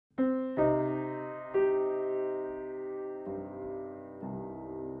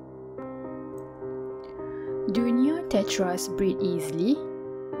tetras breed easily.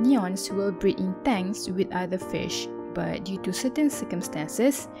 Neons will breed in tanks with other fish, but due to certain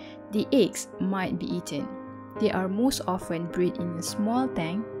circumstances, the eggs might be eaten. They are most often bred in a small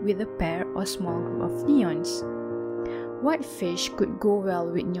tank with a pair or small group of neons. What fish could go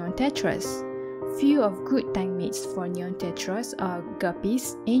well with neon tetras? Few of good tank mates for neon tetras are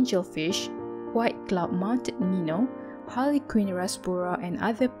guppies, angelfish, white cloud-mounted minnow, harlequin rasbora, and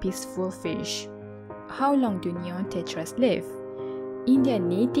other peaceful fish. How long do neon tetras live? In their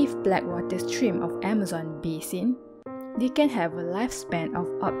native blackwater stream of Amazon basin, they can have a lifespan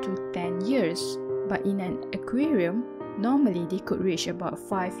of up to 10 years, but in an aquarium, normally they could reach about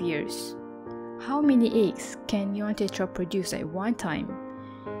 5 years. How many eggs can neon tetra produce at one time?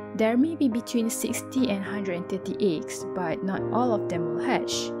 There may be between 60 and 130 eggs, but not all of them will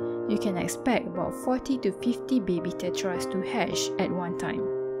hatch. You can expect about 40 to 50 baby tetras to hatch at one time.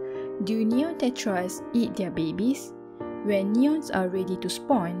 Do neon tetras eat their babies? When neons are ready to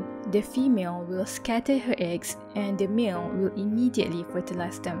spawn, the female will scatter her eggs and the male will immediately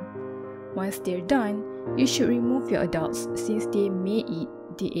fertilize them. Once they're done, you should remove your adults since they may eat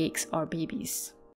the eggs or babies.